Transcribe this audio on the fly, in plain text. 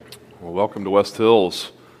Well, welcome to West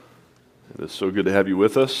Hills. It is so good to have you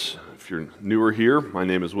with us. If you're newer here, my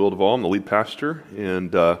name is Will Duvall. I'm the lead pastor,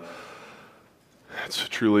 and it's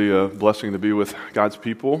truly a blessing to be with God's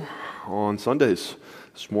people on Sundays.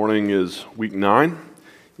 This morning is week 9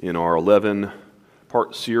 in our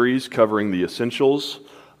 11-part series covering the essentials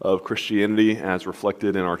of Christianity as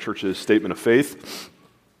reflected in our church's statement of faith.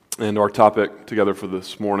 And our topic together for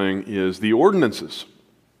this morning is the ordinances.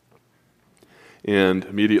 And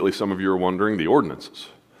immediately some of you are wondering, the ordinances.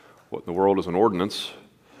 What in the world is an ordinance?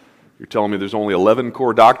 You're telling me there's only 11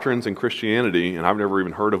 core doctrines in Christianity, and I've never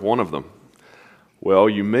even heard of one of them. Well,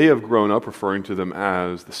 you may have grown up referring to them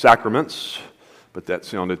as the sacraments, but that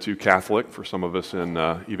sounded too Catholic for some of us in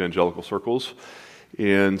evangelical circles.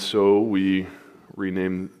 And so we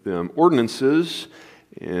renamed them ordinances.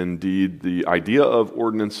 Indeed, the idea of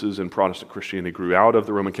ordinances in Protestant Christianity grew out of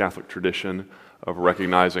the Roman Catholic tradition of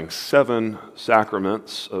recognizing 7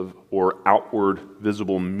 sacraments or outward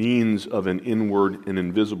visible means of an inward and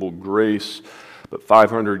invisible grace. But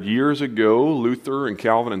 500 years ago, Luther and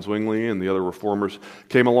Calvin and Zwingli and the other reformers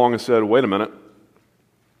came along and said, wait a minute,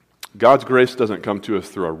 God's grace doesn't come to us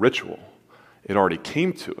through a ritual. It already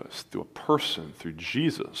came to us through a person, through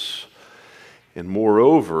Jesus. And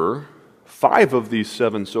moreover, 5 of these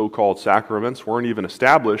 7 so-called sacraments weren't even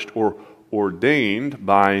established or ordained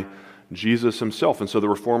by Jesus himself. And so the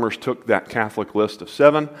reformers took that Catholic list of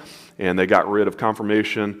 7 and they got rid of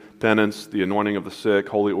confirmation, penance, the anointing of the sick,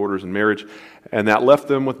 holy orders, and marriage. And that left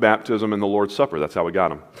them with baptism and the Lord's Supper. That's how we got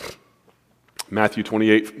them. Matthew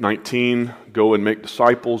 28:19, go and make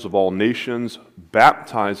disciples of all nations,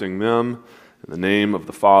 baptizing them in the name of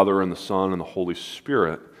the Father and the Son and the Holy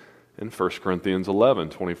Spirit. And 1 Corinthians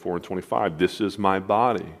 11:24 and 25, this is my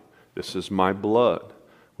body, this is my blood,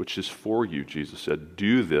 which is for you, Jesus said,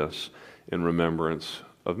 do this in remembrance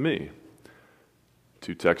of me.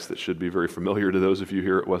 2 texts that should be very familiar to those of you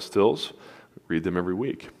here at West Hills. Read them every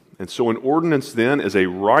week. And so an ordinance then is a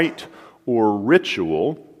rite or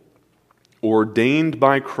ritual ordained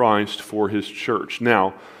by Christ for his church.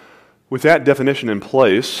 Now, with that definition in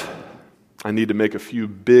place, I need to make a few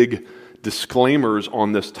big disclaimers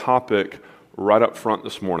on this topic right up front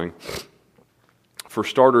this morning. For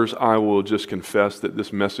starters, I will just confess that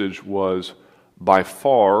this message was by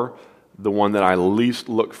far the one that I least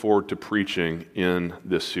look forward to preaching in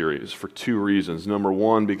this series for 2 reasons. Number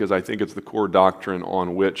one, because I think it's the core doctrine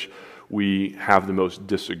on which we have the most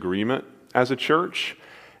disagreement as a church.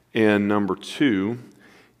 And number 2,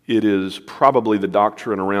 it is probably the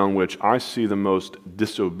doctrine around which I see the most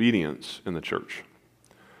disobedience in the church.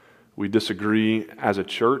 We disagree as a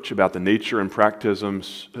church about the nature and practice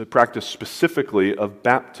specifically of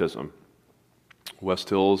baptism. West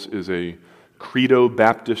Hills is a Credo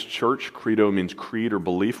Baptist church. Credo means creed or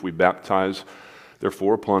belief. We baptize,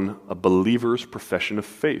 therefore, upon a believer's profession of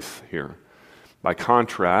faith here. By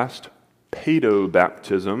contrast,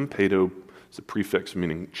 paedobaptism, paedo is the prefix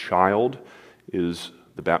meaning child, is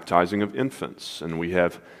the baptizing of infants. And we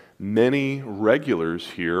have many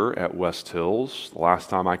regulars here at West Hills, the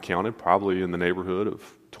last time I counted, probably in the neighborhood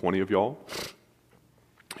of 20 of y'all,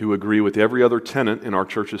 who agree with every other tenet in our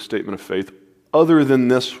church's statement of faith, other than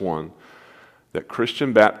this one, that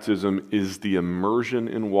Christian baptism is the immersion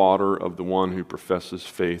in water of the one who professes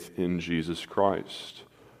faith in Jesus Christ.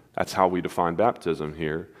 That's how we define baptism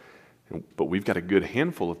here. But we've got a good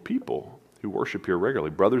handful of people who worship here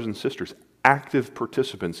regularly, brothers and sisters, active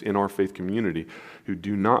participants in our faith community who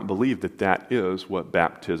do not believe that that is what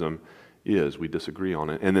baptism is. We disagree on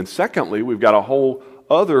it. And then secondly, we've got a whole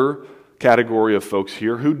other category of folks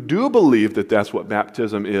here who do believe that that's what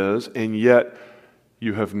baptism is, and yet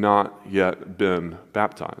you have not yet been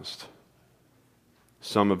baptized.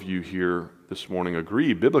 Some of you here this morning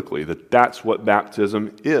agree biblically that that's what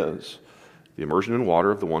baptism is. The immersion in water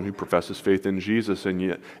of the one who professes faith in Jesus,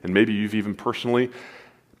 and maybe you've even personally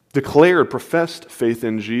professed faith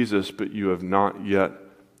in Jesus, but you have not yet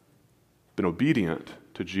been obedient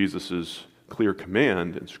to Jesus' clear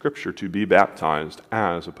command in Scripture to be baptized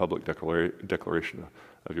as a public declaration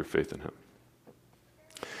of your faith in Him.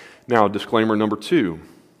 Now, disclaimer number 2.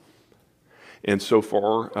 And so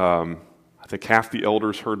far, I think half the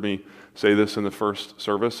elders heard me say this in the first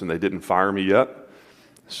service, and they didn't fire me yet.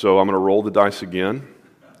 So I'm going to roll the dice again.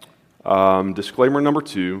 Disclaimer number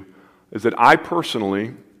 2 is that I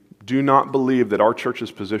personally do not believe that our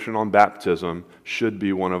church's position on baptism should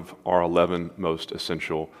be one of our 11 most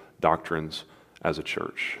essential doctrines as a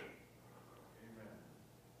church.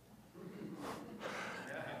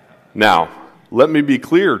 Now, let me be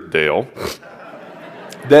clear, Dale,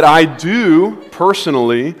 that I do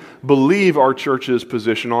personally believe our church's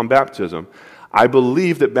position on baptism. I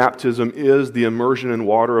believe that baptism is the immersion in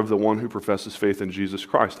water of the one who professes faith in Jesus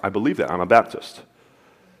Christ. I believe that. I'm a Baptist.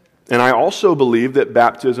 And I also believe that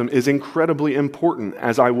baptism is incredibly important,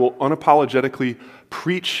 as I will unapologetically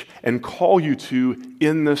preach and call you to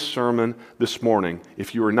in this sermon this morning.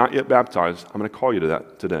 If you are not yet baptized, I'm going to call you to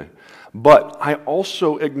that today. But I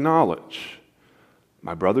also acknowledge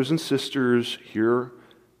my brothers and sisters here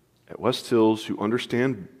at West Hills who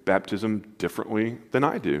understand baptism differently than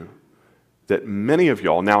I do. That many of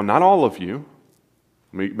y'all, now not all of you,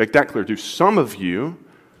 let me make that clear too, some of you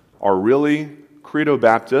are really Credo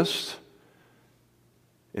Baptists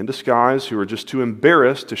in disguise who are just too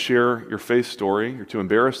embarrassed to share your faith story. You're too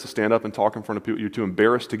embarrassed to stand up and talk in front of people. You're too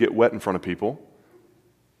embarrassed to get wet in front of people.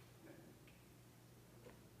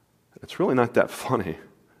 It's really not that funny.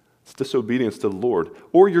 It's disobedience to the Lord.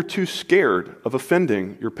 Or you're too scared of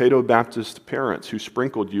offending your Paedo-Baptist parents who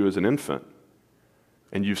sprinkled you as an infant.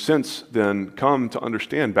 And you've since then come to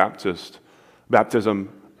understand baptism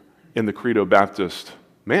in the Credo Baptist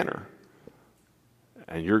manner.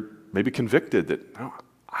 And you're maybe convicted that, no,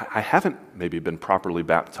 I haven't maybe been properly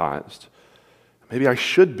baptized. Maybe I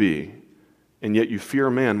should be. And yet you fear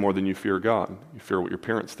man more than you fear God. You fear what your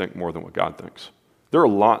parents think more than what God thinks. There are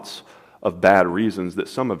lots of bad reasons that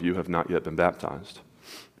some of you have not yet been baptized.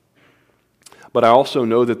 But I also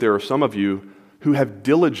know that there are some of you who have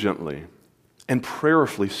diligently and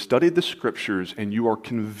prayerfully studied the Scriptures, and you are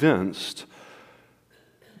convinced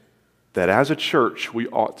that as a church we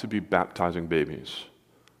ought to be baptizing babies,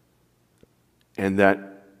 and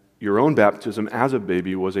that your own baptism as a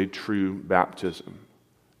baby was a true baptism.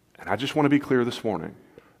 And I just want to be clear this morning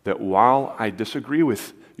that while I disagree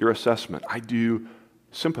with your assessment, I do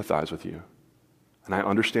sympathize with you, and I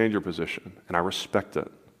understand your position, and I respect it.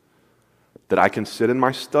 That I can sit in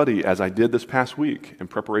my study, as I did this past week in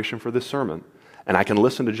preparation for this sermon, and I can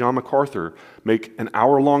listen to John MacArthur make an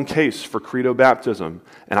hour-long case for Credo Baptism,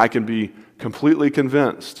 and I can be completely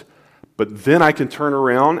convinced. But then I can turn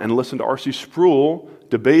around and listen to R.C. Sproul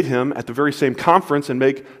debate him at the very same conference and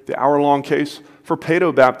make the hour-long case for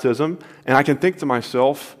Paedo-Baptism, and I can think to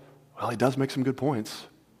myself, well, he does make some good points.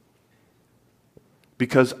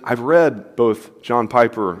 Because I've read both John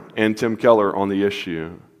Piper and Tim Keller on the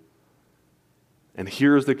issue, and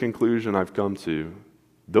here's the conclusion I've come to.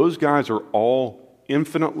 Those guys are all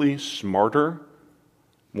infinitely smarter,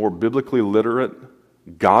 more biblically literate,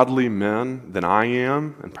 godly men than I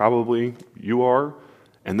am, and probably you are,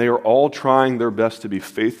 and they are all trying their best to be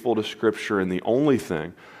faithful to Scripture, and the only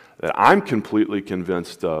thing that I'm completely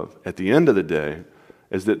convinced of at the end of the day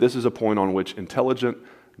is that this is a point on which intelligent,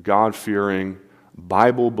 God-fearing,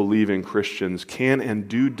 Bible-believing Christians can and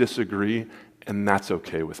do disagree, and that's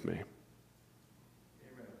okay with me.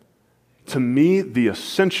 To me, the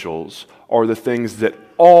essentials are the things that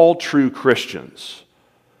all true Christians,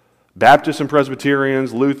 Baptists and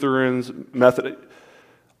Presbyterians, Lutherans, Methodists,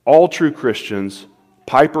 all true Christians,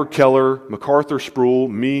 Piper, Keller, MacArthur, Sproul,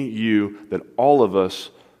 me, you, that all of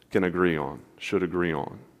us can agree on, should agree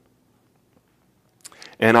on.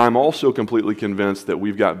 And I'm also completely convinced that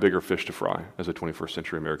we've got bigger fish to fry as a 21st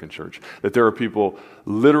century American church. That there are people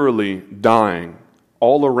literally dying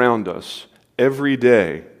all around us every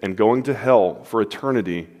day and going to hell for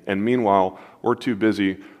eternity, and meanwhile, we're too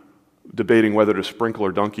busy debating whether to sprinkle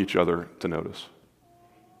or dunk each other to notice.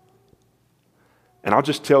 And I'll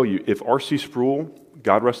just tell you, if R.C. Sproul,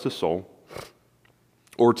 God rest his soul,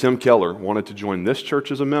 or Tim Keller wanted to join this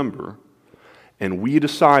church as a member, and we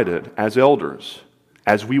decided as elders,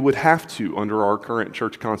 as we would have to under our current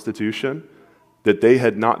church constitution, that they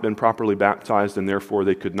had not been properly baptized and therefore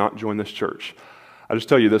they could not join this church, I'll just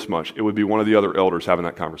tell you this much. It would be one of the other elders having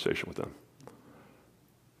that conversation with them.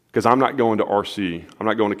 Because I'm not going to R.C., I'm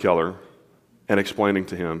not going to Keller and explaining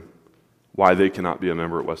to him why they cannot be a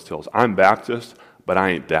member at West Hills. I'm Baptist, but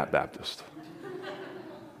I ain't that Baptist.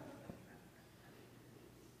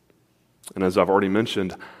 And as I've already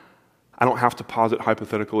mentioned, I don't have to posit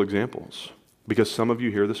hypothetical examples because some of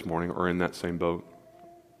you here this morning are in that same boat.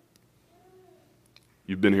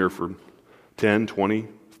 You've been here for 10, 20,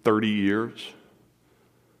 30 years.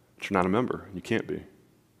 But you're not a member. You can't be.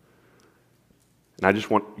 And I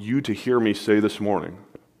just want you to hear me say this morning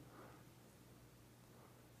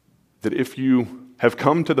that if you have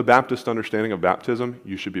come to the Baptist understanding of baptism,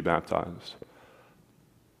 you should be baptized.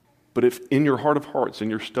 But if in your heart of hearts,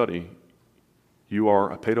 in your study, you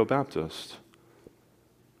are a Paedo-Baptist,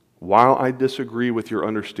 while I disagree with your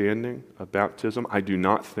understanding of baptism, I do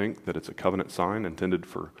not think that it's a covenant sign intended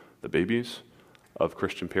for the babies of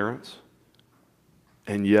Christian parents.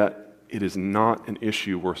 And yet, it is not an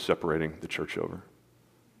issue worth separating the church over,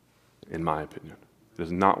 in my opinion. It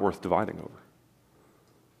is not worth dividing over.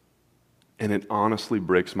 And it honestly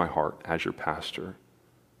breaks my heart as your pastor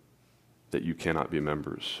that you cannot be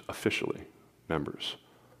officially members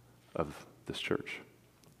of this church.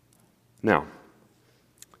 Now,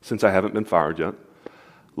 since I haven't been fired yet,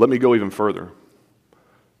 let me go even further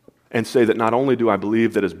and say that not only do I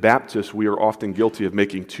believe that as Baptists we are often guilty of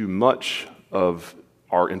making too much of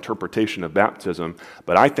our interpretation of baptism,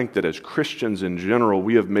 but I think that as Christians in general,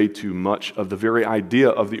 we have made too much of the very idea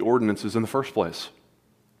of the ordinances in the first place.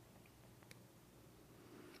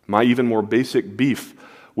 My even more basic beef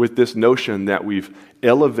with this notion that we've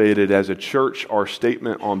elevated as a church our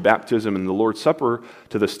statement on baptism and the Lord's Supper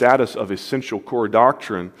to the status of essential core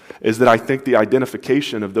doctrine is that I think the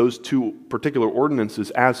identification of those two particular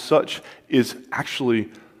ordinances as such is actually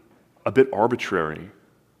a bit arbitrary.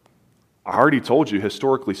 I already told you,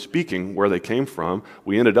 historically speaking, where they came from.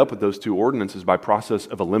 We ended up with those two ordinances by process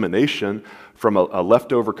of elimination from a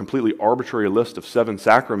leftover, completely arbitrary list of 7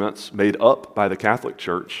 sacraments made up by the Catholic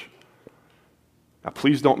Church. Now,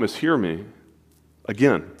 please don't mishear me.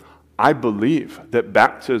 Again, I believe that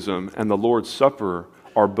baptism and the Lord's Supper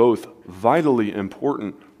are both vitally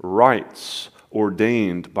important rites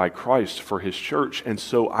ordained by Christ for His church, and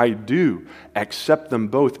so I do accept them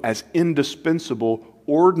both as indispensable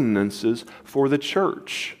ordinances for the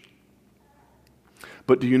church.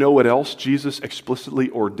 But do you know what else Jesus explicitly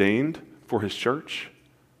ordained for His church?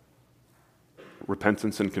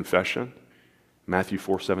 Repentance and confession, Matthew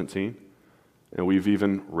 4:17. And we've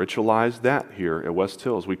even ritualized that here at West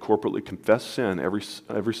Hills. We corporately confess sin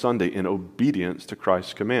every Sunday in obedience to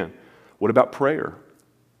Christ's command. What about prayer?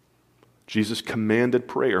 Jesus commanded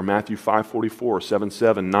prayer, Matthew 5:44,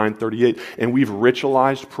 7:7, 9:38. And we've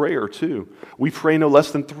ritualized prayer too. We pray no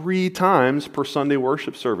less than 3 times per Sunday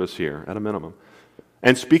worship service here at a minimum.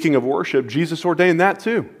 And speaking of worship, Jesus ordained that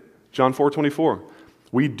too, John 4:24.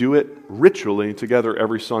 We do it ritually together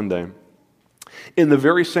every Sunday. In the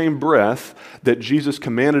very same breath that Jesus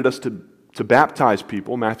commanded us to baptize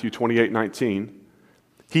people, Matthew 28:19,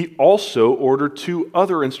 He also ordered 2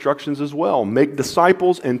 other instructions as well. Make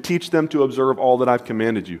disciples and teach them to observe all that I've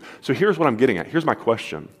commanded you. So here's what I'm getting at. Here's my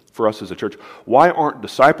question for us as a church. Why aren't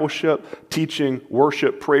discipleship, teaching,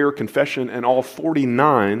 worship, prayer, confession, and all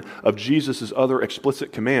 49 of Jesus' other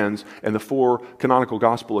explicit commands and the 4 canonical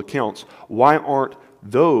gospel accounts, why aren't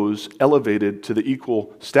those elevated to the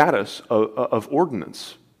equal status of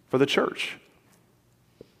ordinance for the church?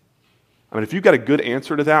 I mean, if you've got a good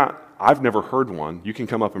answer to that, I've never heard one. You can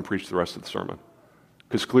come up and preach the rest of the sermon.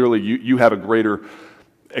 Because clearly you have a greater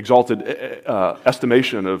exalted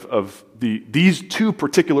estimation of these 2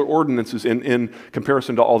 particular ordinances in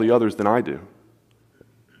comparison to all the others than I do.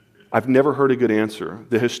 I've never heard a good answer.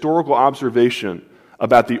 The historical observation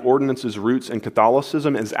about the ordinance's roots in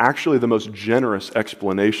Catholicism is actually the most generous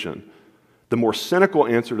explanation. The more cynical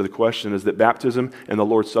answer to the question is that baptism and the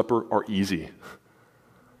Lord's Supper are easy.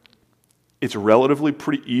 It's relatively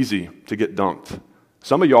pretty easy to get dunked.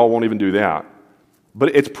 Some of y'all won't even do that.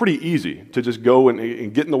 But it's pretty easy to just go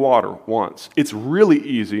and get in the water once. It's really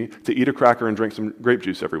easy to eat a cracker and drink some grape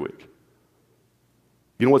juice every week.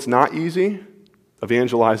 You know what's not easy?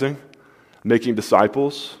 Evangelizing, making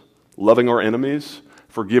disciples, loving our enemies,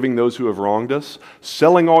 forgiving those who have wronged us,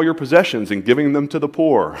 selling all your possessions and giving them to the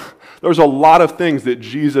poor. There's a lot of things that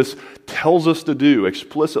Jesus tells us to do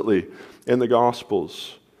explicitly in the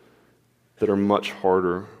Gospels that are much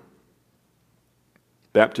harder.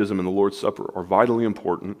 Baptism and the Lord's Supper are vitally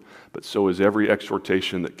important, but so is every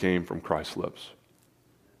exhortation that came from Christ's lips.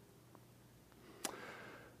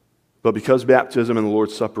 But because baptism and the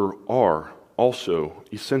Lord's Supper are also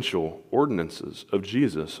essential ordinances of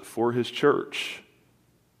Jesus for His church,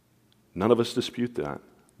 none of us dispute that.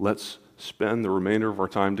 Let's spend the remainder of our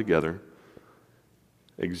time together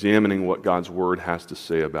examining what God's Word has to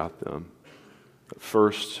say about them. But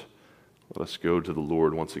first, let us go to the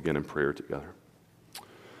Lord once again in prayer together.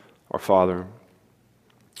 Our Father,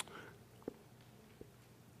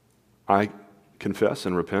 I confess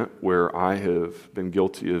and repent where I have been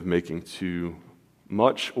guilty of making too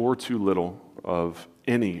much or too little of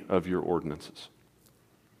any of your ordinances.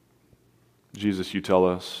 Jesus, you tell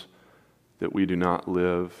us that we do not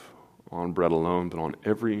live on bread alone, but on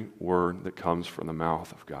every word that comes from the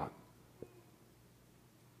mouth of God.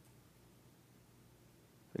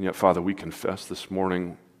 And yet, Father, we confess this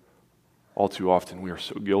morning, all too often we are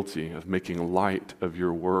so guilty of making light of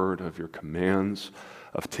your word, of your commands,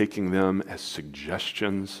 of taking them as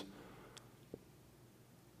suggestions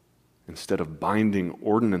instead of binding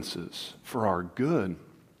ordinances for our good.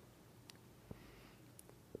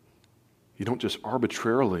 You don't just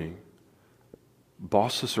arbitrarily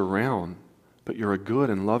boss us around, but you're a good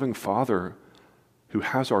and loving Father who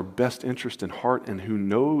has our best interest in heart and who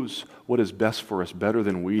knows what is best for us better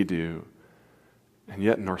than we do. And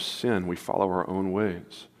yet in our sin, we follow our own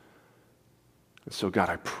ways. And so, God,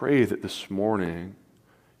 I pray that this morning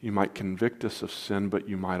you might convict us of sin, but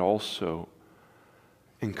you might also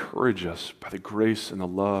encourage us by the grace and the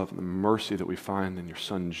love and the mercy that we find in your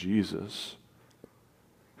Son, Jesus,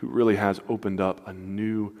 who really has opened up a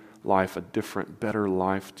new life, a different, better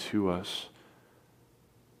life to us,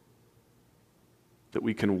 that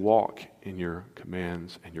we can walk in your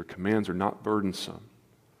commands, and your commands are not burdensome.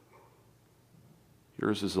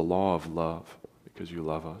 Yours is the law of love because you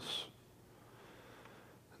love us.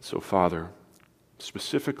 And so, Father,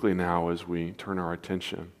 specifically now as we turn our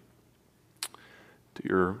attention to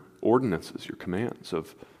your ordinances, your commands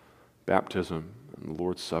of baptism and the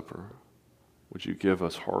Lord's Supper, would you give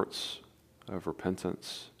us hearts of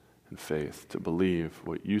repentance and faith to believe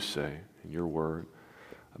what you say in your word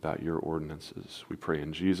about your ordinances. We pray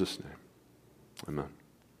in Jesus' name. Amen.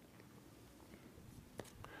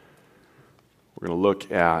 We're going to look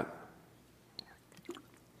at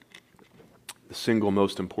the single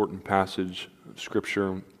most important passage of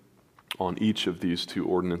Scripture on each of these two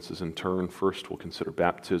ordinances in turn. First, we'll consider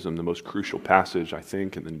baptism. The most crucial passage, I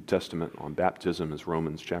think, in the New Testament on baptism is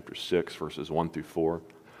Romans chapter 6, verses 1 through 4,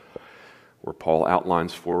 where Paul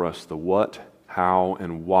outlines for us the what, how,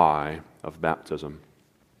 and why of baptism.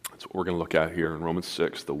 That's what we're going to look at here in Romans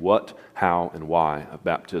 6, the what, how, and why of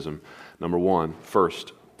baptism. Number one,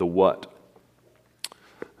 first, the what.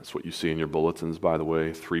 That's what you see in your bulletins, by the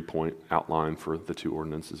way, 3-point outline for the two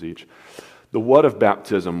ordinances each. The what of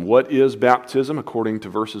baptism. What is baptism? According to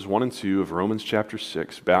verses 1 and 2 of Romans chapter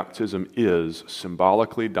 6, baptism is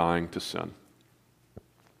symbolically dying to sin.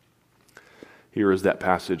 Here is that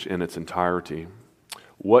passage in its entirety.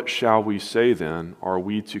 What shall we say then? Are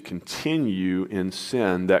we to continue in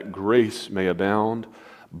sin that grace may abound?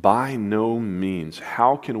 By no means.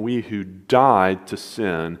 How can we who died to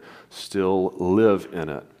sin still live in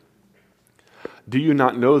it? Do you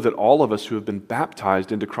not know that all of us who have been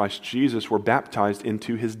baptized into Christ Jesus were baptized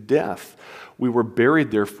into his death? We were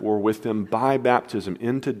buried, therefore, with him by baptism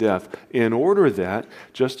into death, in order that,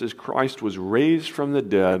 just as Christ was raised from the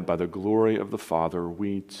dead by the glory of the Father,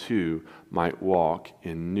 we too might walk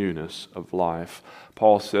in newness of life.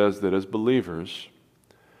 Paul says that as believers,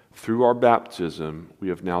 through our baptism, we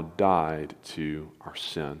have now died to our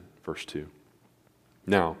sin. Verse 2.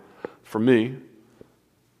 Now, for me,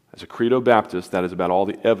 as a Credo Baptist, that is about all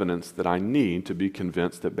the evidence that I need to be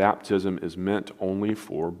convinced that baptism is meant only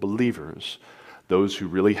for believers, those who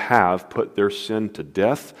really have put their sin to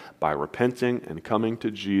death by repenting and coming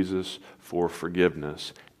to Jesus for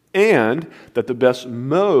forgiveness, and that the best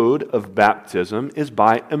mode of baptism is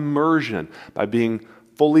by immersion, by being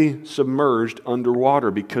fully submerged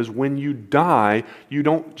underwater, because when you die, you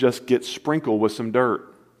don't just get sprinkled with some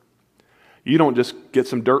dirt. You don't just get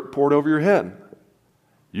some dirt poured over your head.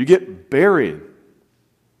 You get buried.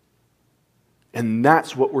 And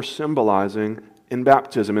that's what we're symbolizing in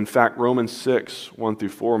baptism. In fact, Romans 6, 1 through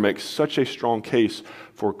 4 makes such a strong case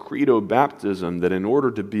for Credo Baptism that in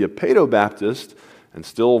order to be a Paedo Baptist and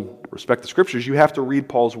still respect the Scriptures, you have to read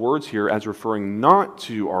Paul's words here as referring not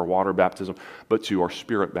to our water baptism, but to our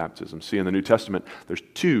Spirit baptism. See, in the New Testament, there's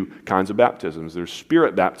two kinds of baptisms. There's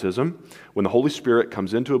Spirit baptism, when the Holy Spirit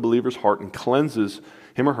comes into a believer's heart and cleanses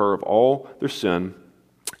him or her of all their sin.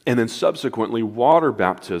 And then subsequently, water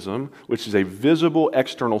baptism, which is a visible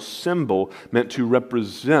external symbol meant to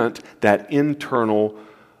represent that internal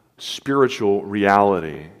spiritual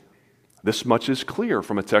reality. This much is clear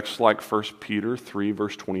from a text like 1 Peter 3,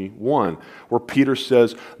 verse 21, where Peter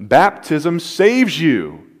says, baptism saves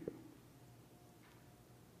you.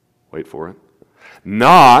 Wait for it.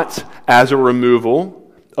 Not as a removal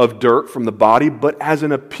of dirt from the body, but as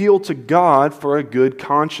an appeal to God for a good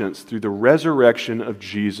conscience through the resurrection of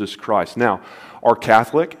Jesus Christ. Now, our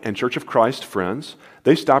Catholic and Church of Christ friends,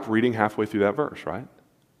 they stop reading halfway through that verse, right?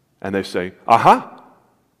 And they say, aha,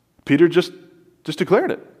 Peter just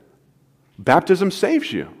declared it. Baptism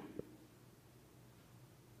saves you.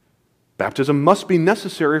 Baptism must be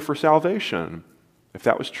necessary for salvation. If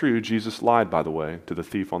that was true, Jesus lied, by the way, to the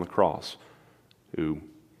thief on the cross, who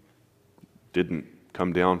didn't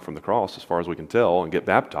come down from the cross, as far as we can tell, and get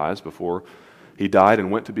baptized before he died and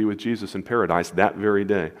went to be with Jesus in paradise that very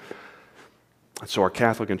day. And so our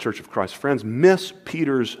Catholic and Church of Christ friends miss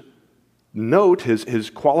Peter's note, his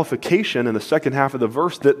qualification in the second half of the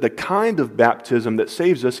verse, that the kind of baptism that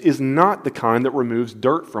saves us is not the kind that removes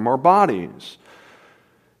dirt from our bodies.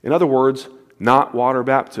 In other words, not water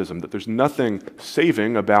baptism, that there's nothing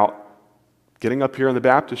saving about getting up here in the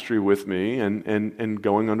baptistry with me and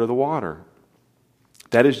going under the water.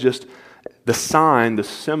 That is just the sign, the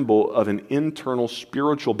symbol of an internal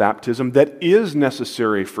spiritual baptism that is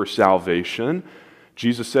necessary for salvation.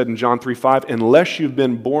 Jesus said in John 3:5, unless you've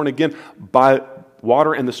been born again by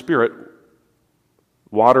water and the Spirit,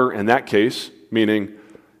 water in that case, meaning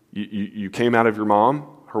you came out of your mom,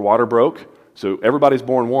 her water broke, so everybody's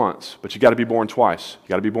born once, but you got to be born twice. You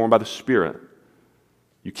got to be born by the Spirit.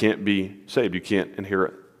 You can't be saved. You can't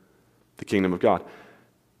inherit the kingdom of God.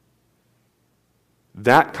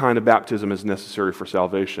 That kind of baptism is necessary for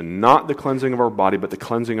salvation, not the cleansing of our body, but the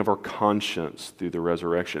cleansing of our conscience through the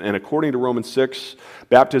resurrection. And according to Romans 6,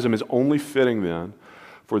 baptism is only fitting then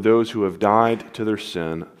for those who have died to their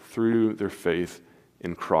sin through their faith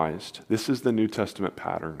in Christ. This is the New Testament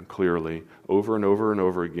pattern, clearly, over and over and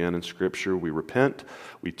over again in Scripture. We repent,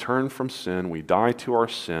 we turn from sin, we die to our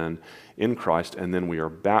sin in Christ, and then we are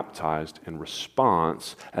baptized in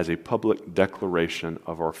response as a public declaration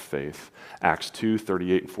of our faith. Acts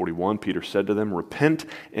 2:38 and 41, Peter said to them, repent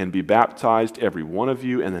and be baptized, every one of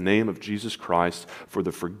you, in the name of Jesus Christ for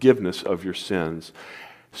the forgiveness of your sins.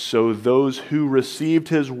 So those who received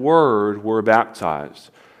his word were baptized.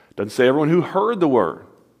 Doesn't say everyone who heard the word.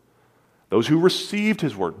 Those who received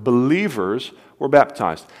his word, believers, were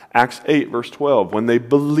baptized. Acts 8, verse 12, when they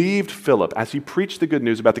believed Philip as he preached the good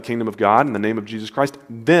news about the kingdom of God in the name of Jesus Christ,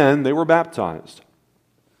 then they were baptized.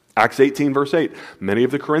 Acts 18, verse 8, many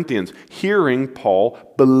of the Corinthians, hearing Paul,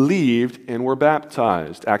 believed and were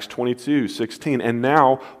baptized. Acts 22, 16, and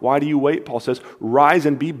now, why do you wait? Paul says, rise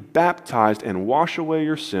and be baptized and wash away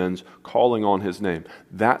your sins, calling on his name.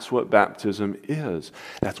 That's what baptism is.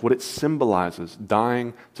 That's what it symbolizes,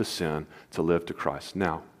 dying to sin to live to Christ.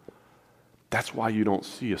 Now, that's why you don't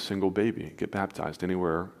see a single baby get baptized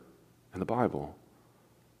anywhere in the Bible.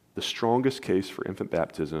 The strongest case for infant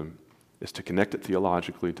baptism is to connect it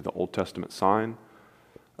theologically to the Old Testament sign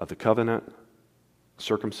of the covenant,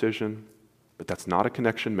 circumcision, but that's not a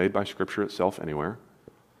connection made by Scripture itself anywhere.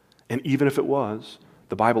 And even if it was,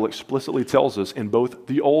 the Bible explicitly tells us in both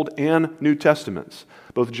the Old and New Testaments,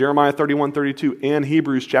 both Jeremiah 31:32 and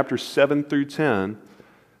Hebrews chapters 7 through 10,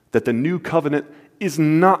 that the new covenant is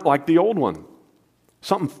not like the old one.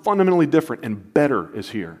 Something fundamentally different and better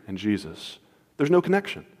is here in Jesus. There's no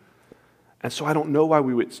connection. And so I don't know why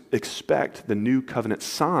we would expect the new covenant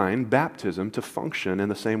sign, baptism, to function in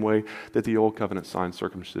the same way that the old covenant sign,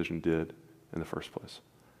 circumcision, did in the first place.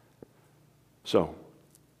 So,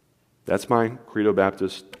 that's my Credo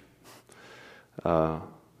Baptist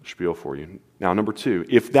spiel for you. Now, number two,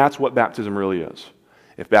 if that's what baptism really is,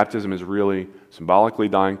 if baptism is really symbolically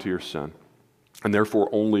dying to your sin, and therefore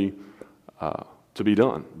only to be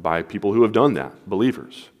done by people who have done that,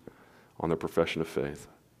 believers, on their profession of faith,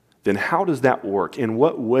 then how does that work? In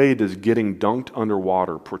what way does getting dunked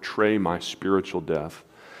underwater portray my spiritual death?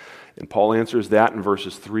 And Paul answers that in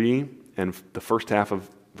verses 3 and the first half of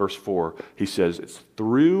verse 4. He says, it's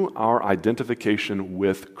through our identification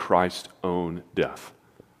with Christ's own death.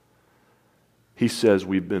 He says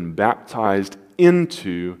we've been baptized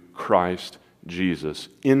into Christ Jesus,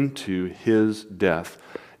 into his death.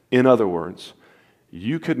 In other words,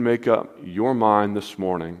 you could make up your mind this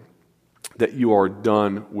morning that you are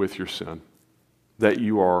done with your sin, that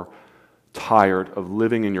you are tired of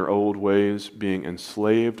living in your old ways, being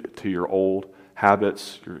enslaved to your old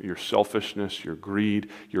habits, your selfishness, your greed,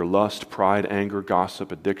 your lust, pride, anger,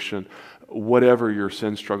 gossip, addiction, whatever your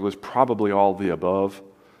sin struggle is, probably all the above,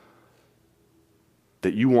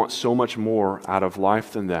 that you want so much more out of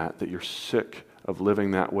life than that you're sick of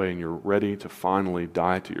living that way and you're ready to finally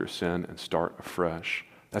die to your sin and start afresh.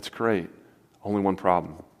 That's great. Only one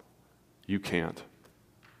problem. You can't.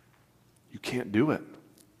 You can't do it.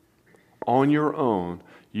 On your own,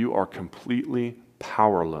 you are completely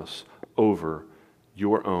powerless over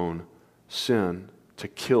your own sin, to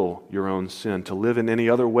kill your own sin, to live in any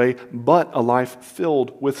other way but a life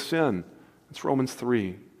filled with sin. It's Romans 3.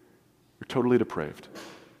 You're totally depraved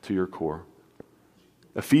to your core.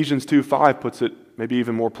 Ephesians 2:5 puts it maybe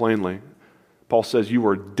even more plainly. Paul says you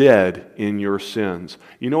are dead in your sins.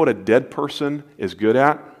 You know what a dead person is good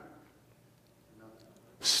at?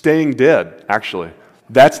 Staying dead, actually.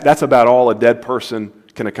 That's about all a dead person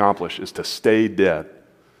can accomplish, is to stay dead.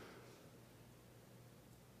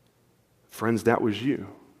 Friends, that was you.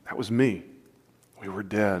 That was me. We were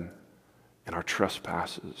dead in our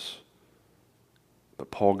trespasses.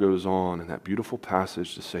 But Paul goes on in that beautiful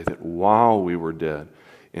passage to say that while we were dead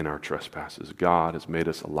in our trespasses, God has made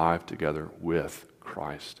us alive together with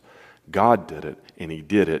Christ. God did it, and he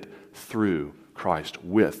did it through Christ,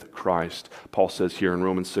 with Christ. Paul says here in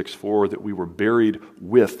Romans 6:4 that we were buried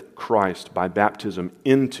with Christ by baptism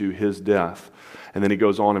into his death. And then he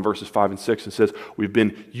goes on in verses 5 and 6 and says, we've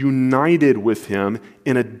been united with him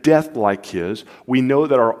in a death like his. We know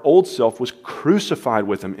that our old self was crucified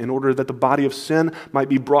with him in order that the body of sin might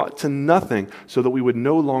be brought to nothing, so that we would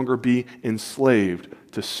no longer be enslaved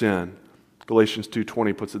to sin. Galatians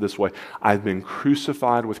 2:20 puts it this way, I've been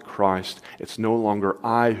crucified with Christ. It's no longer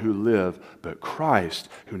I who live, but Christ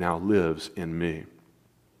who now lives in me.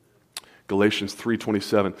 Galatians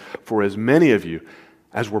 3:27, for as many of you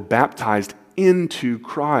as were baptized into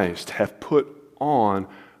Christ have put on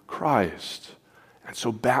Christ. And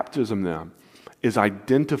so baptism then is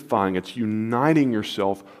identifying, it's uniting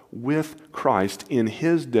yourself with Christ in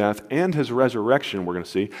his death and his resurrection, we're going to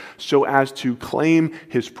see, so as to claim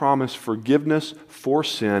his promised forgiveness for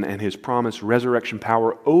sin and his promised resurrection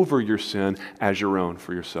power over your sin as your own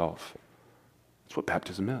for yourself. That's what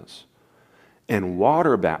baptism is. And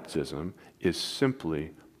water baptism is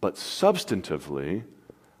simply, but substantively,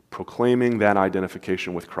 proclaiming that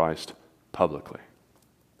identification with Christ publicly,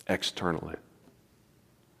 externally.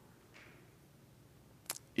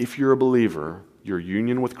 If you're a believer, your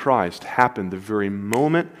union with Christ happened the very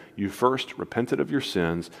moment you first repented of your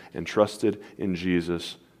sins and trusted in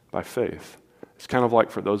Jesus by faith. It's kind of like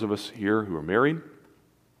for those of us here who are married,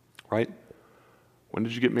 right? When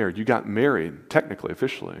did you get married? You got married, technically,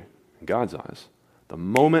 officially, in God's eyes, the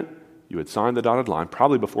moment you had signed the dotted line,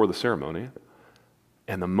 probably before the ceremony,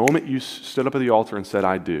 and the moment you stood up at the altar and said,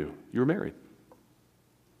 I do, you were married.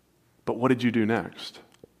 But what did you do next?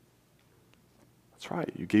 That's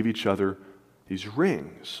right, you gave each other these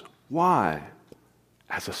rings. Why?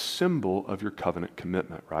 As a symbol of your covenant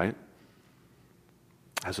commitment, right?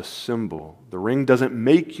 As a symbol. The ring doesn't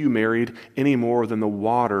make you married any more than the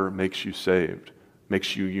water makes you saved,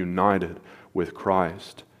 makes you united with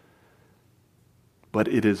Christ. But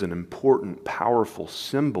it is an important, powerful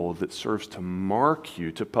symbol that serves to mark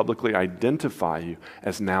you, to publicly identify you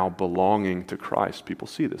as now belonging to Christ. People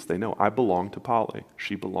see this. They know, I belong to Polly.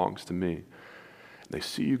 She belongs to me. They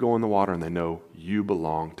see you go in the water and they know you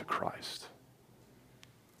belong to Christ.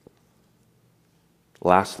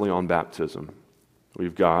 Lastly, on baptism,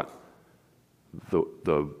 we've got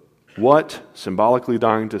the what, symbolically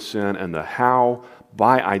dying to sin, and the how,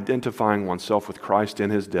 by identifying oneself with Christ in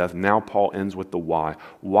his death. Now Paul ends with the why.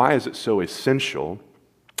 Why is it so essential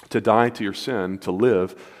to die to your sin, to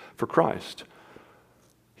live for Christ?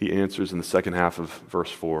 He answers in the second half of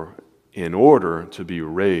verse 4, in order to be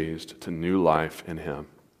raised to new life in him.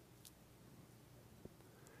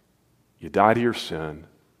 You die to your sin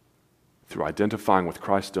through identifying with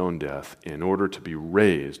Christ's own death in order to be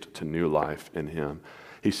raised to new life in him.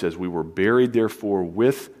 He says, we were buried, therefore,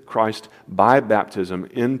 with Christ by baptism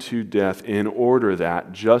into death, in order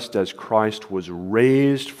that, just as Christ was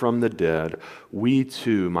raised from the dead, we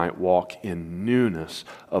too might walk in newness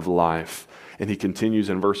of life. And he continues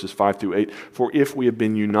in verses 5 through 8, for if we have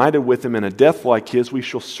been united with him in a death like his, we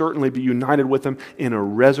shall certainly be united with him in a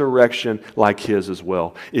resurrection like his as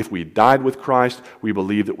well. If we died with Christ, we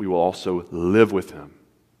believe that we will also live with him.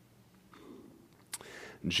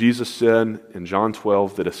 Jesus said in John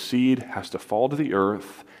 12 that a seed has to fall to the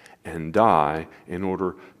earth and die in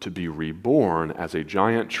order to be reborn as a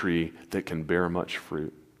giant tree that can bear much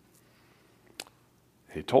fruit.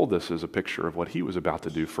 He told this as a picture of what he was about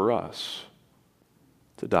to do for us,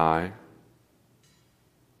 to die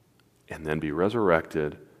and then be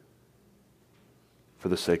resurrected for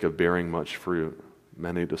the sake of bearing much fruit,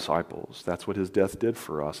 many disciples. That's what his death did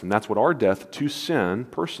for us. And that's what our death to sin,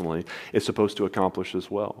 personally, is supposed to accomplish as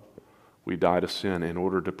well. We die to sin in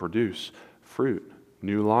order to produce fruit,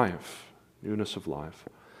 new life, newness of life.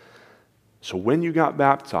 So when you got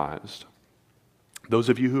baptized, those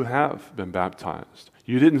of you who have been baptized,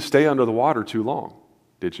 you didn't stay under the water too long,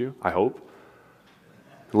 did you? I hope.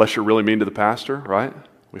 Unless you're really mean to the pastor, right?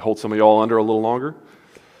 We hold some of y'all under a little longer.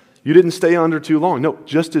 You didn't stay under too long. No,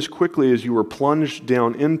 just as quickly as you were plunged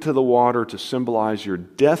down into the water to symbolize your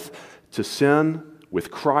death to sin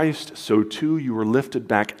with Christ, so too you were lifted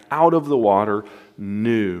back out of the water,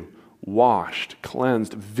 new, washed,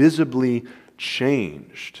 cleansed, visibly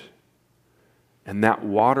changed. And that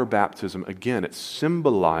water baptism, again, it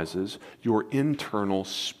symbolizes your internal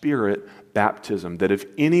spirit baptism, that if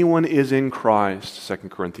anyone is in Christ, 2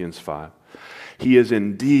 Corinthians 5, he is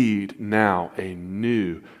indeed now a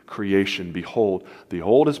new creation. Behold, the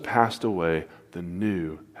old has passed away, the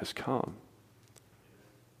new has come.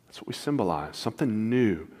 That's what we symbolize, something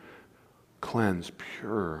new, cleansed,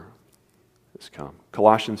 pure, has come.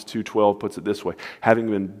 Colossians 2:12 puts it this way: having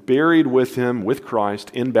been buried with him, with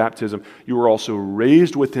Christ, in baptism, you were also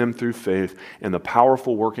raised with him through faith in the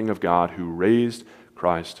powerful working of God who raised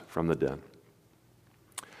Christ from the dead.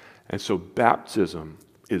 And so baptism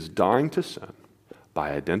is dying to sin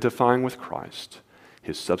by identifying with Christ,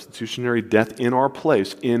 his substitutionary death in our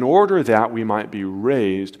place, in order that we might be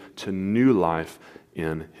raised to new life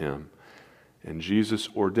in him. And Jesus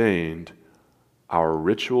ordained our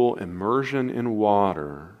ritual immersion in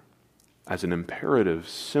water as an imperative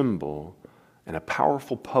symbol and a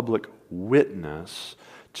powerful public witness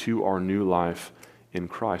to our new life in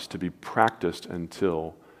Christ, to be practiced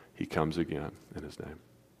until he comes again in his name.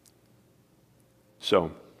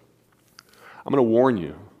 So, I'm going to warn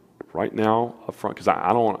you right now up front, because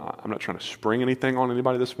I'm not trying to spring anything on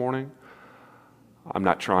anybody this morning. I'm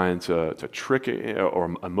not trying to trick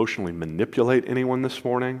or emotionally manipulate anyone this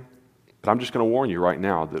morning. But I'm just going to warn you right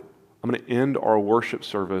now that I'm going to end our worship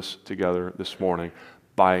service together this morning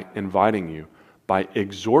by inviting you, by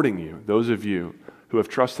exhorting you, those of you who have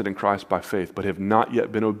trusted in Christ by faith but have not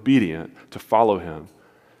yet been obedient to follow him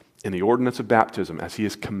in the ordinance of baptism as he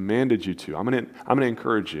has commanded you to. I'm going to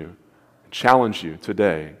encourage you, challenge you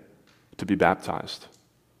today to be baptized.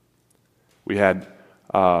 I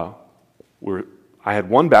had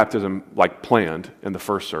one baptism planned in the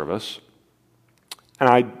first service, and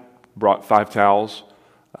I brought 5 towels,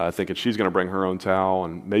 thinking she's going to bring her own towel,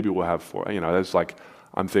 and maybe we'll have 4. That's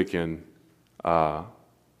I'm thinking, I'm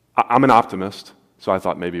an optimist, so I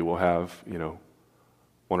thought maybe we'll have 1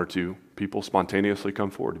 or 2 people spontaneously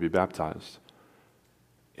come forward to be baptized.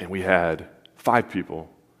 And we had 5 people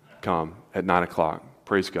come at 9 o'clock.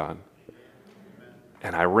 Praise God.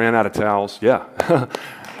 And I ran out of towels. Yeah.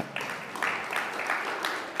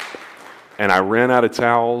 And I ran out of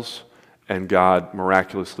towels, and God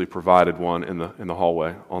miraculously provided one in the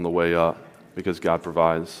hallway on the way up, because God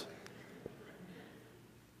provides.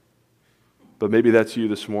 But maybe that's you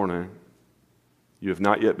this morning. You have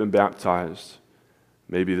not yet been baptized.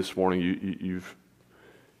 Maybe this morning you're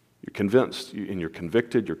convinced and you're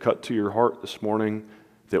convicted, you're cut to your heart this morning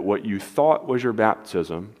that what you thought was your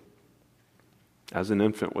baptism as an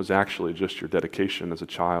infant was actually just your dedication as a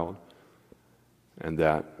child, and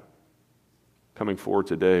that coming forward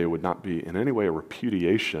today would not be in any way a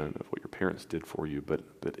repudiation of what your parents did for you, but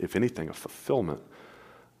if anything, a fulfillment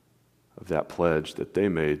of that pledge that they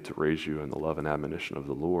made to raise you in the love and admonition of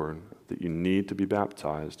the Lord, that you need to be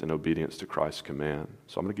baptized in obedience to Christ's command.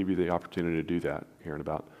 So I'm going to give you the opportunity to do that here in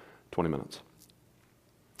about 20 minutes.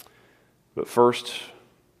 But first,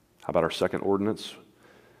 how about our second ordinance?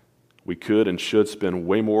 We could and should spend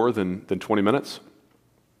way more than 20 minutes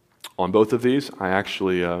on both of these. I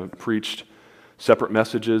actually preached separate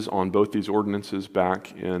messages on both these ordinances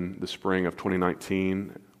back in the spring of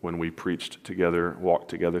 2019 when we preached together, walked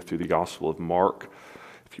together through the Gospel of Mark.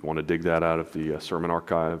 If you want to dig that out of the sermon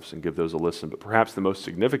archives and give those a listen. But perhaps the most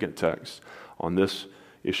significant text on this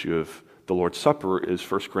issue of the Lord's Supper is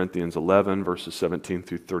 1 Corinthians 11, verses 17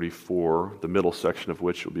 through 34, the middle section of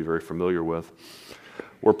which you'll be very familiar with,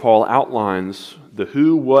 where Paul outlines the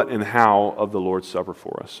who, what, and how of the Lord's Supper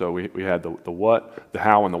for us. So we had the what, the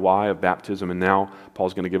how, and the why of baptism, and now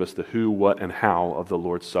Paul's going to give us the who, what, and how of the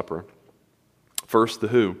Lord's Supper. First, the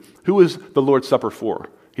who. Who is the Lord's Supper for?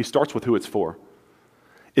 He starts with who it's for.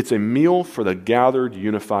 It's a meal for the gathered,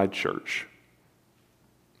 unified church.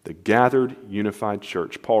 The gathered, unified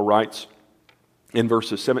church. Paul writes in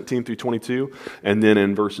verses 17 through 22, and then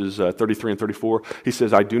in verses 33 and 34, he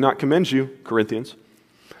says, I do not commend you, Corinthians,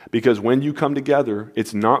 because when you come together,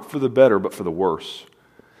 it's not for the better, but for the worse.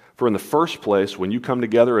 For in the first place, when you come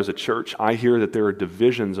together as a church, I hear that there are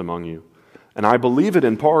divisions among you. And I believe it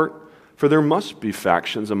in part, for there must be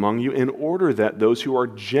factions among you in order that those who are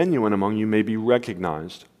genuine among you may be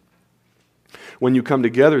recognized. When you come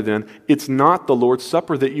together, then, it's not the Lord's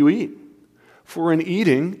Supper that you eat. For in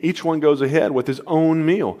eating, each one goes ahead with his own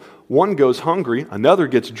meal. One goes hungry, another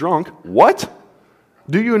gets drunk. What?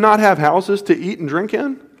 Do you not have houses to eat and drink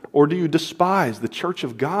in? Or do you despise the church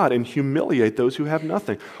of God and humiliate those who have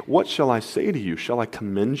nothing? What shall I say to you? Shall I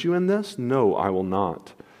commend you in this? No, I will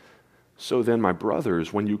not. So then, my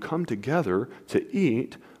brothers, when you come together to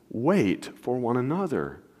eat, wait for one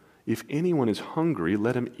another. If anyone is hungry,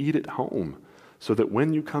 let him eat at home, so that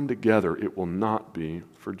when you come together, it will not be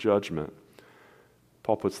for judgment.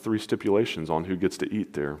 Paul puts 3 stipulations on who gets to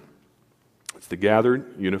eat there. It's the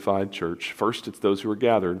gathered, unified church. First, it's those who are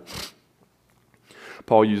gathered.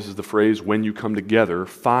 Paul uses the phrase, when you come together,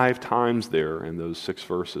 5 times there in those 6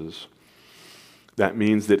 verses. That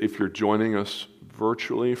means that if you're joining us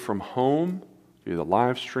virtually from home, via the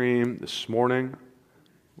live stream this morning,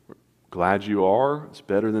 Glad you are. It's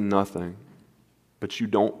better than nothing. But you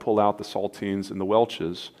don't pull out the saltines and the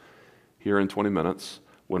Welches here in 20 minutes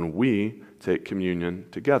when we take communion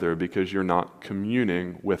together, because you're not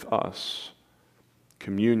communing with us.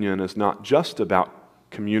 Communion is not just about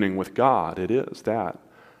communing with God. It is that.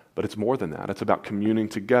 But it's more than that. It's about communing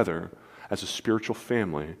together as a spiritual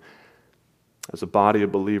family, as a body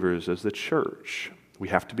of believers, as the church. We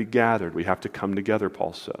have to be gathered. We have to come together,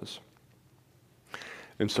 Paul says.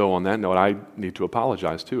 And so on that note, I need to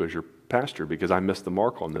apologize too as your pastor, because I missed the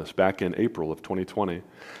mark on this back in April of 2020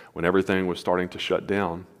 when everything was starting to shut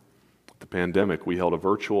down. The pandemic, we held a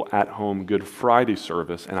virtual at-home Good Friday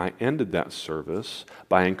service, and I ended that service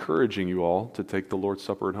by encouraging you all to take the Lord's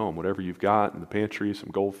Supper at home. Whatever you've got in the pantry, some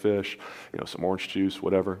goldfish, some orange juice,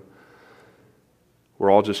 whatever.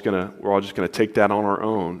 We're all just gonna take that on our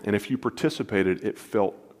own. And if you participated, it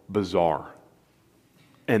felt bizarre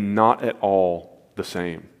and not at all the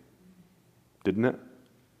same, didn't it?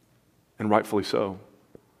 And rightfully so,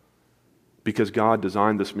 because God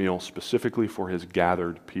designed this meal specifically for His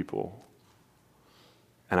gathered people.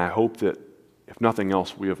 And I hope that, if nothing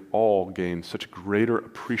else, we have all gained such greater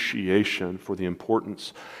appreciation for the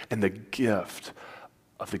importance and the gift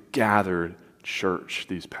of the gathered church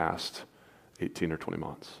these past 18 or 20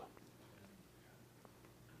 months.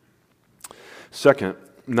 Second,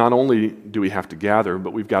 not only do we have to gather,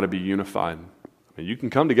 but we've got to be unified. I mean, you can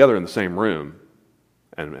come together in the same room,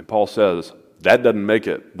 and Paul says that doesn't make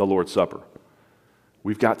it the Lord's Supper.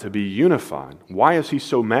 We've got to be unified. Why is he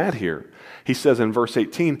so mad here? He says in verse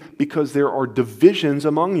 18, because there are divisions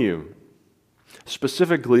among you.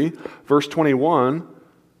 Specifically, verse 21,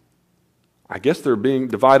 I guess they're being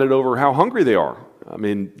divided over how hungry they are. I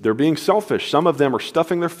mean, they're being selfish. Some of them are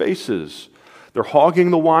stuffing their faces. They're hogging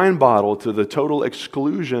the wine bottle to the total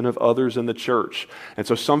exclusion of others in the church. And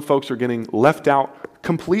so some folks are getting left out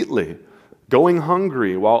completely, going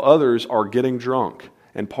hungry, while others are getting drunk.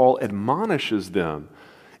 And Paul admonishes them.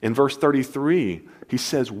 In verse 33, he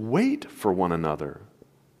says, wait for one another.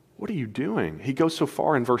 What are you doing? He goes so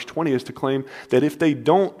far in verse 20 as to claim that if they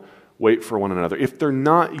don't wait for one another, if they're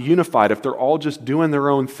not unified, if they're all just doing their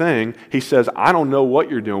own thing, he says, I don't know what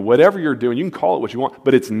you're doing. Whatever you're doing, you can call it what you want,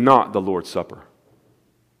 but it's not the Lord's Supper.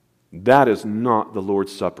 That is not the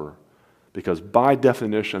Lord's Supper, because by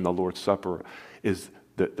definition, the Lord's Supper is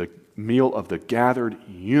the meal of the gathered,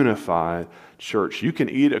 unified church. You can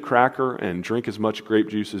eat a cracker and drink as much grape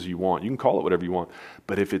juice as you want. You can call it whatever you want.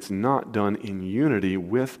 But if it's not done in unity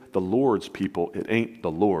with the Lord's people, it ain't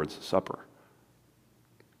the Lord's Supper.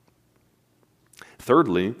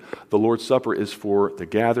 Thirdly, the Lord's Supper is for the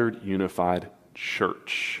gathered, unified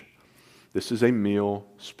church. This is a meal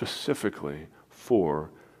specifically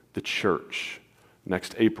for the church.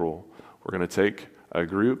 Next April, we're going to take a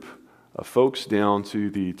group of folks down to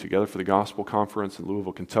the Together for the Gospel conference in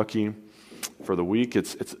Louisville, Kentucky for the week.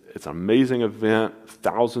 It's an amazing event.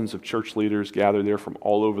 Thousands of church leaders gather there from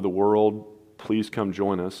all over the world. Please come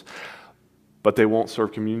join us. But they won't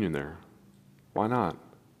serve communion there. Why not?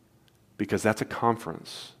 Because that's a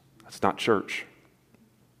conference. That's not church.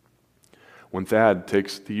 When Thad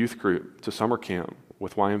takes the youth group to summer camp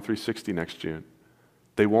with YM360 next June,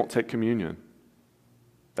 they won't take communion.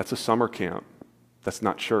 That's a summer camp. That's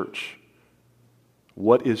not church.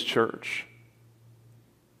 What is church?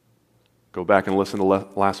 Go back and listen to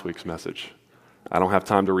last week's message. I don't have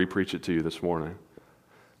time to repreach it to you this morning.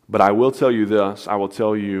 But I will tell you this. I will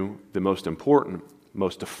tell you the most important,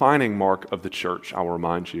 most defining mark of the church. I'll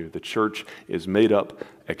remind you. The church is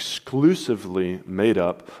exclusively made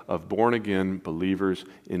up of born-again believers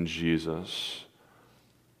in Jesus.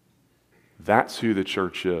 That's who the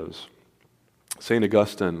church is. St.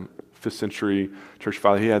 Augustine, 5th century church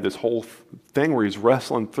father, he had this whole thing where he's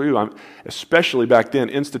wrestling through, especially back then,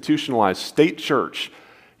 institutionalized state church.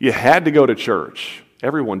 You had to go to church.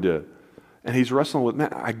 Everyone did. And he's wrestling with,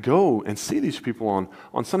 man, I go and see these people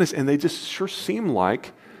on Sundays, and they just sure seem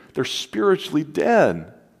like they're spiritually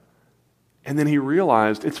dead. And then he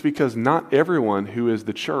realized it's because not everyone who is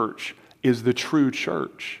the church is the true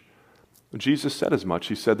church. Jesus said as much.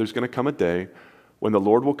 He said there's going to come a day when the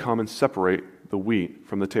Lord will come and separate the wheat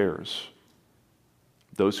from the tares.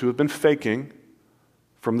 Those who have been faking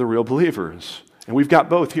from the real believers. And we've got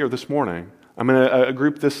both here this morning. I'm in a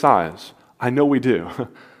group this size. I know we do.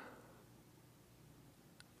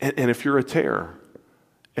 And if you're a tare,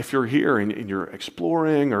 if you're here and you're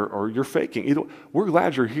exploring or you're faking, either, we're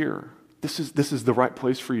glad you're here. This is the right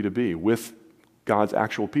place for you to be with God's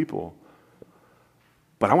actual people.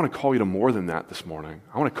 But I want to call you to more than that this morning.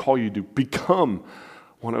 I want to call you to become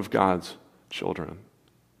one of God's children.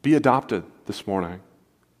 Be adopted this morning.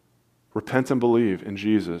 Repent and believe in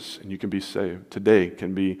Jesus, and you can be saved. Today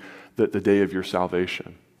can be the day of your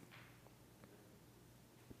salvation.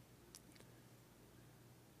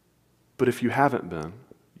 But if you haven't been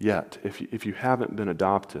yet, if you haven't been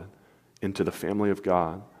adopted into the family of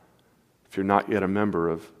God, if you're not yet a member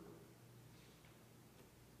of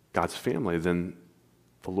God's family, then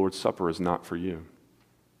the Lord's Supper is not for you.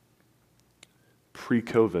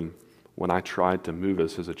 Pre-COVID, when I tried to move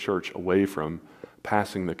us as a church away from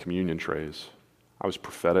passing the communion trays, I was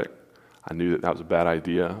prophetic. I knew that was a bad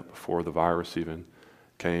idea before the virus even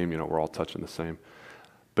came. We're all touching the same.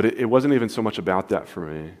 But it wasn't even so much about that for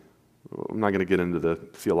me. I'm not going to get into the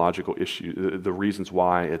theological issue, the reasons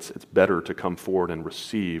why it's better to come forward and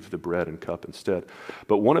receive the bread and cup instead.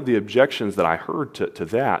 But one of the objections that I heard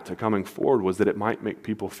to coming forward, was that it might make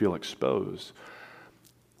people feel exposed,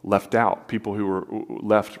 left out, people who were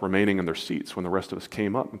left remaining in their seats when the rest of us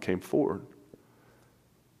came up and came forward.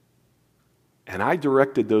 And I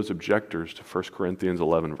directed those objectors to 1 Corinthians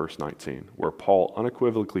 11, verse 19, where Paul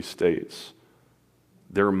unequivocally states,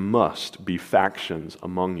 there must be factions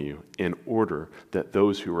among you in order that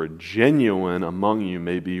those who are genuine among you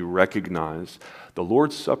may be recognized. The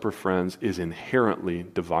Lord's Supper, friends, is inherently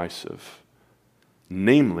divisive.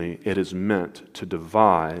 Namely, it is meant to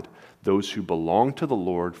divide those who belong to the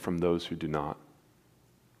Lord from those who do not.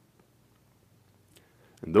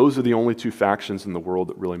 And those are the only two factions in the world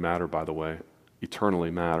that really matter, by the way,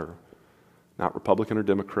 eternally matter. Not Republican or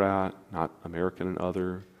Democrat, not American and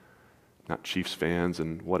other, not Chiefs fans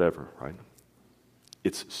and whatever, right?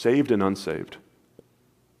 It's saved and unsaved.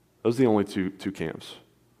 Those are the only two camps.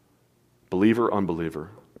 Believer,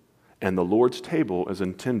 unbeliever. And the Lord's table is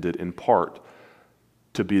intended in part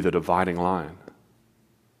to be the dividing line.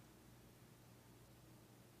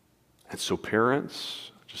 And so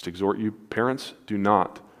parents, just exhort you, parents, do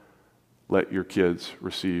not let your kids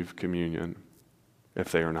receive communion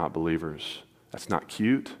if they are not believers. That's not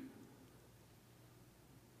cute.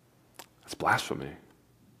 That's blasphemy.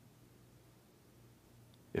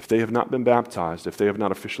 If they have not been baptized, if they have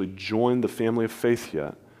not officially joined the family of faith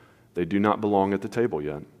yet, they do not belong at the table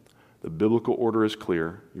yet. The biblical order is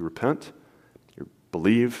clear. You repent, you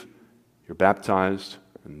believe, you're baptized,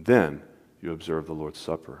 and then you observe the Lord's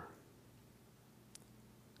Supper.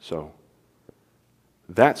 So,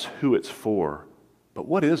 that's who it's for. But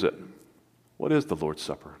what is it? What is the Lord's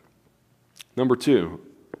Supper? Number 2,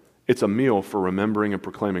 it's a meal for remembering and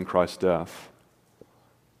proclaiming Christ's death.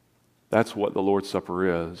 That's what the Lord's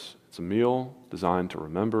Supper is. It's a meal designed to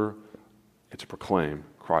remember and to proclaim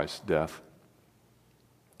Christ's death.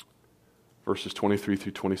 Verses 23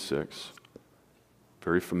 through 26,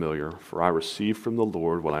 very familiar. For I received from the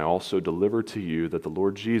Lord what I also delivered to you, that the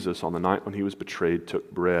Lord Jesus, on the night when he was betrayed,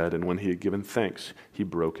 took bread, and when he had given thanks, he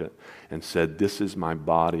broke it and said, "This is my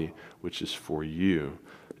body, which is for you.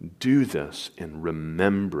 Do this in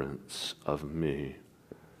remembrance of me."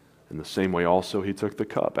 In the same way also he took the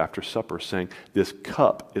cup after supper, saying, "This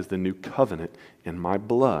cup is the new covenant in my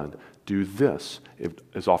blood. Do this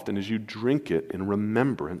as often as you drink it in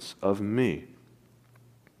remembrance of me."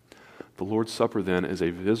 The Lord's Supper then is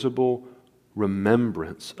a visible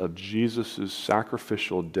remembrance of Jesus'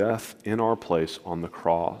 sacrificial death in our place on the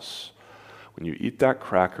cross. When you eat that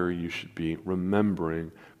cracker, you should be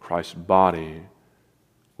remembering Christ's body,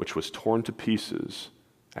 which was torn to pieces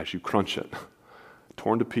as you crunch it,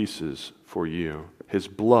 torn to pieces for you. His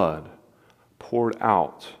blood poured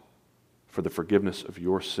out for the forgiveness of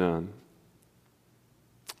your sin.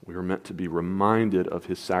 We are meant to be reminded of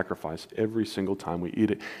his sacrifice every single time we eat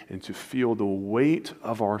it, and to feel the weight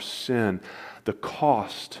of our sin, the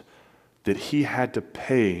cost that he had to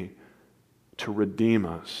pay to redeem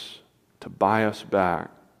us, to buy us back,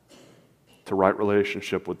 to right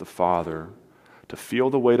relationship with the Father, to feel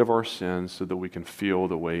the weight of our sins so that we can feel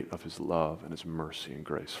the weight of his love and his mercy and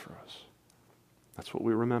grace for us. That's what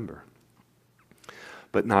we remember.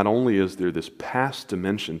 But not only is there this past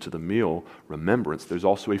dimension to the meal, remembrance, there's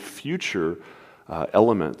also a future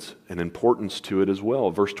element and importance to it as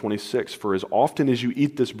well. Verse 26, for as often as you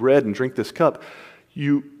eat this bread and drink this cup,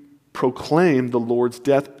 you proclaim the Lord's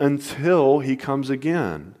death until he comes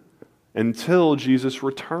again, until Jesus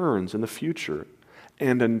returns in the future,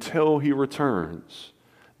 and until he returns.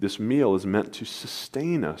 This meal is meant to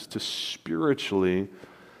sustain us, to spiritually,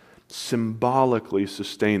 symbolically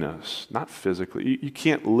sustain us, not physically. You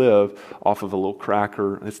can't live off of a little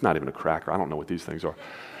cracker. It's not even a cracker. I don't know what these things are.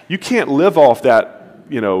 You can't live off that,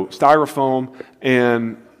 styrofoam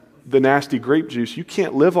and the nasty grape juice. You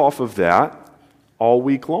can't live off of that all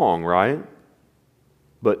week long, right?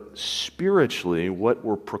 But spiritually, what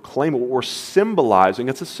we're proclaiming, what we're symbolizing,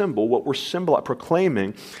 it's a symbol, what we're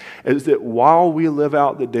proclaiming is that while we live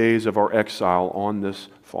out the days of our exile on this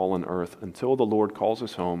fallen earth, until the Lord calls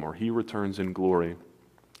us home or he returns in glory,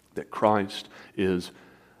 that Christ is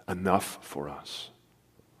enough for us,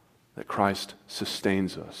 that Christ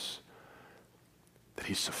sustains us, that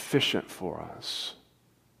he's sufficient for us.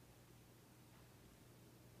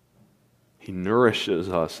 He nourishes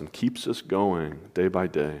us and keeps us going day by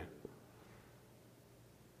day.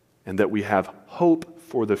 And that we have hope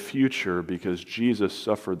for the future because Jesus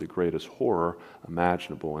suffered the greatest horror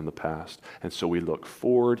imaginable in the past. And so we look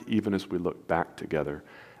forward even as we look back together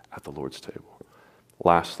at the Lord's table.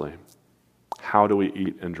 Lastly, how do we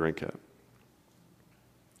eat and drink it?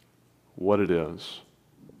 What it is,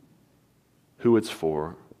 who it's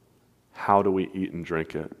for, how do we eat and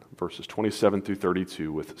drink it? Verses 27 through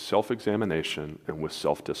 32 with self-examination and with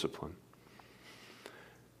self-discipline.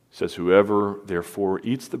 It says, whoever therefore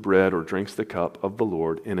eats the bread or drinks the cup of the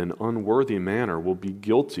Lord in an unworthy manner will be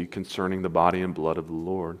guilty concerning the body and blood of the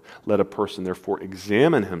Lord. Let a person therefore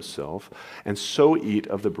examine himself and so eat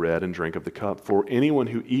of the bread and drink of the cup. For anyone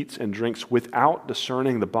who eats and drinks without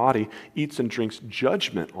discerning the body eats and drinks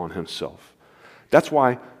judgment on himself. That's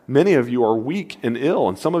why many of you are weak and ill,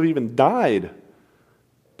 and some have even died.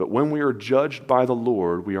 But when we are judged by the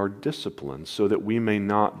Lord, we are disciplined so that we may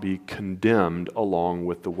not be condemned along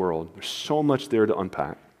with the world. There's so much there to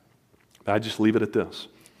unpack. But I just leave it at this.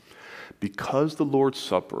 Because the Lord's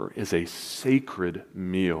Supper is a sacred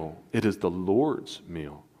meal, it is the Lord's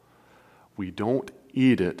meal, we don't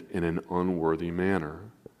eat it in an unworthy manner.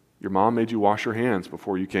 Your mom made you wash your hands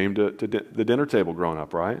before you came to the dinner table growing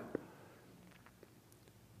up, right?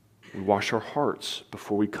 We wash our hearts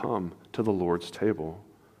before we come to the Lord's table.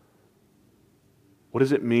 What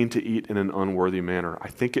does it mean to eat in an unworthy manner? I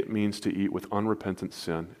think it means to eat with unrepentant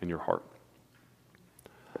sin in your heart.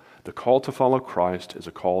 The call to follow Christ is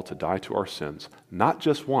a call to die to our sins, not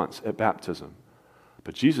just once at baptism.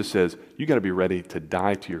 But Jesus says you got to be ready to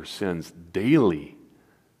die to your sins daily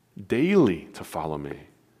to follow me.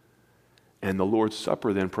 And the Lord's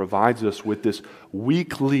Supper then provides us with this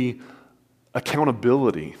weekly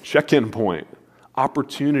accountability, check-in point,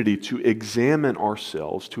 opportunity to examine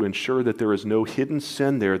ourselves to ensure that there is no hidden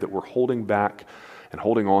sin there that we're holding back and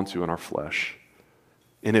holding on to in our flesh.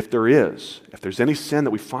 And if there's any sin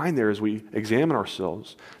that we find there as we examine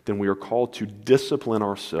ourselves, then we are called to discipline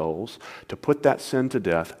ourselves, to put that sin to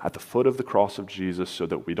death at the foot of the cross of Jesus so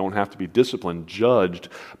that we don't have to be disciplined, judged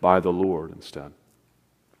by the Lord instead.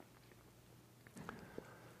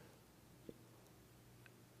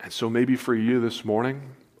 And so maybe for you this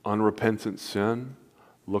morning, unrepentant sin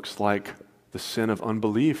looks like the sin of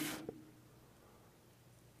unbelief.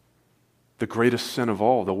 The greatest sin of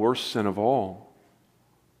all, the worst sin of all,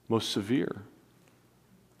 most severe.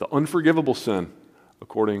 The unforgivable sin,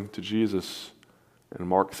 according to Jesus in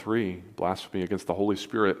Mark 3, blasphemy against the Holy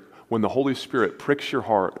Spirit. When the Holy Spirit pricks your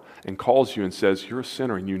heart and calls you and says, you're a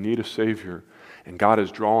sinner and you need a Savior, and God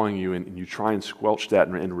is drawing you and you try and squelch that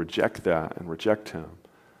and reject that and reject Him.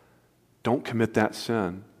 Don't commit that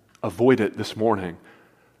sin. Avoid it this morning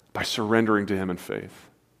by surrendering to Him in faith.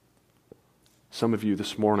 Some of you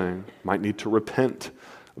this morning might need to repent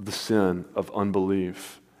of the sin of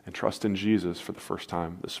unbelief and trust in Jesus for the first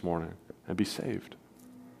time this morning and be saved.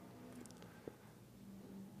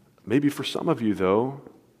 Maybe for some of you, though,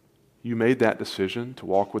 you made that decision to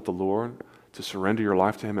walk with the Lord, to surrender your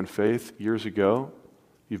life to Him in faith years ago.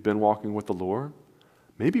 You've been walking with the Lord.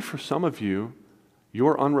 Maybe for some of you,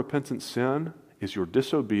 your unrepentant sin is your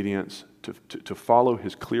disobedience to follow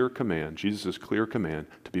His clear command, Jesus' clear command,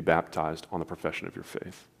 to be baptized on the profession of your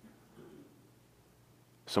faith.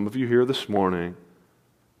 Some of you here this morning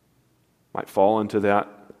might fall into that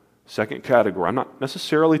second category. I'm not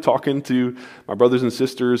necessarily talking to my brothers and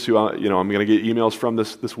sisters who I'm going to get emails from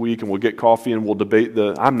this week, and we'll get coffee and we'll debate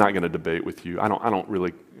I'm not going to debate with you. I don't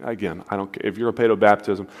really. Again, I don't care if you're a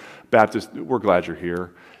Baptist. We're glad you're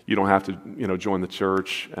here. You don't have to join the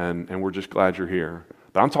church, and we're just glad you're here.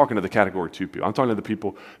 But I'm talking to the category 2 people. I'm talking to the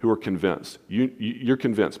people who are convinced. You're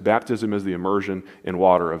convinced baptism is the immersion in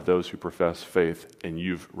water of those who profess faith, and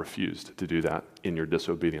you've refused to do that in your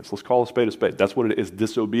disobedience. Let's call a spade a spade. That's what it is,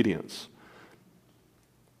 disobedience.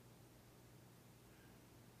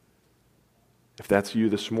 If that's you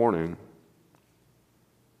this morning,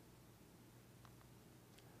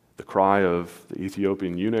 the cry of the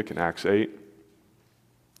Ethiopian eunuch in Acts 8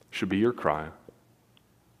 should be your cry.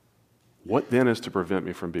 What then is to prevent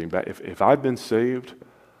me from being baptized? If I've been saved,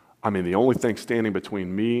 the only thing standing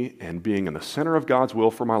between me and being in the center of God's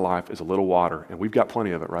will for my life is a little water, and we've got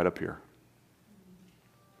plenty of it right up here.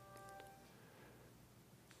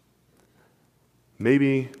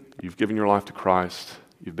 Maybe you've given your life to Christ,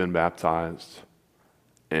 you've been baptized,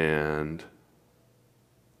 and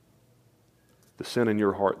the sin in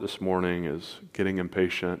your heart this morning is getting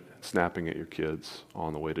impatient and snapping at your kids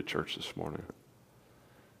on the way to church this morning.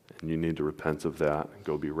 And you need to repent of that and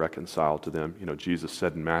go be reconciled to them. You know, Jesus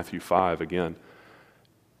said in Matthew 5, again,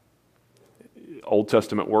 Old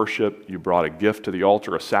Testament worship, you brought a gift to the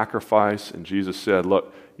altar, a sacrifice, and Jesus said,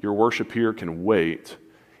 look, your worship here can wait.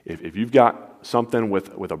 If you've got something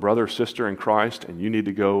with a brother or sister in Christ and you need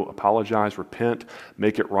to go apologize, repent,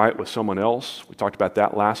 make it right with someone else. We talked about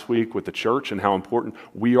that last week with the church and how important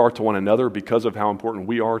we are to one another because of how important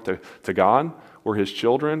we are to God. We're His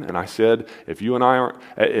children. And I said, if you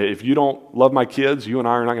don't love my kids, you and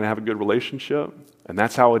I are not going to have a good relationship. And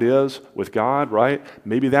that's how it is with God, right?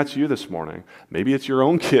 Maybe that's you this morning. Maybe it's your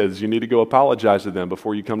own kids. You need to go apologize to them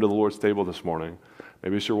before you come to the Lord's table this morning.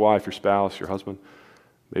 Maybe it's your wife, your spouse, your husband.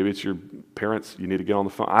 Maybe it's your parents. You need to get on the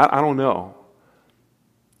phone. I don't know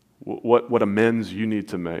what amends you need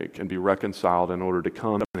to make and be reconciled in order to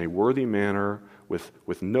come in a worthy manner with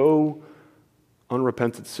no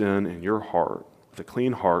unrepented sin in your heart, with a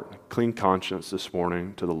clean heart, clean conscience this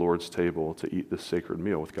morning to the Lord's table to eat this sacred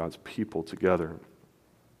meal with God's people together.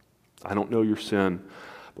 I don't know your sin,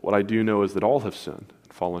 but what I do know is that all have sinned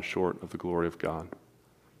and fallen short of the glory of God.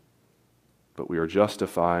 But we are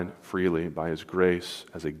justified freely by His grace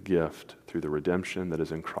as a gift through the redemption that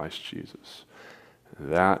is in Christ Jesus.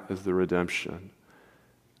 And that is the redemption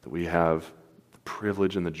that we have the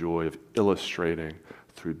privilege and the joy of illustrating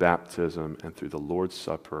through baptism and through the Lord's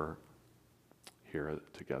Supper here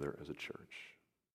together as a church.